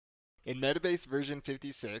In Metabase version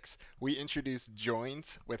 56, we introduced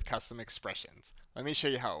joins with custom expressions. Let me show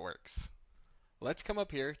you how it works. Let's come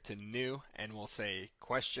up here to new and we'll say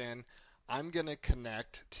question. I'm going to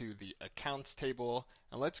connect to the accounts table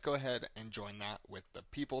and let's go ahead and join that with the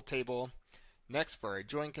people table. Next, for our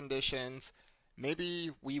join conditions, maybe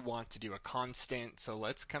we want to do a constant, so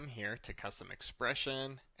let's come here to custom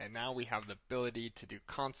expression, and now we have the ability to do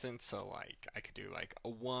constants. So like I could do like a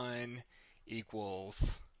 1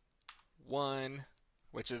 equals 1,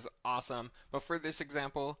 which is awesome. But for this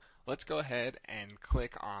example, let's go ahead and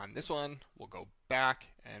click on this one. We'll go back,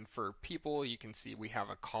 and for people, you can see we have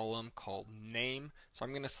a column called name. So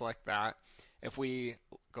I'm going to select that. If we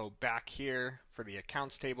go back here for the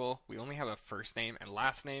accounts table, we only have a first name and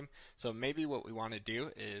last name. So maybe what we want to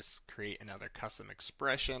do is create another custom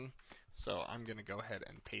expression. So I'm going to go ahead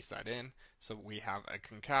and paste that in. So we have a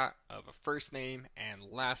concat of a first name and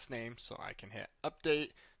last name. So I can hit update.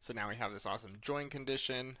 So now we have this awesome join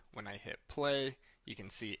condition. When I hit play, you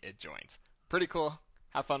can see it joins. Pretty cool.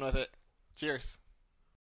 Have fun with it. Cheers.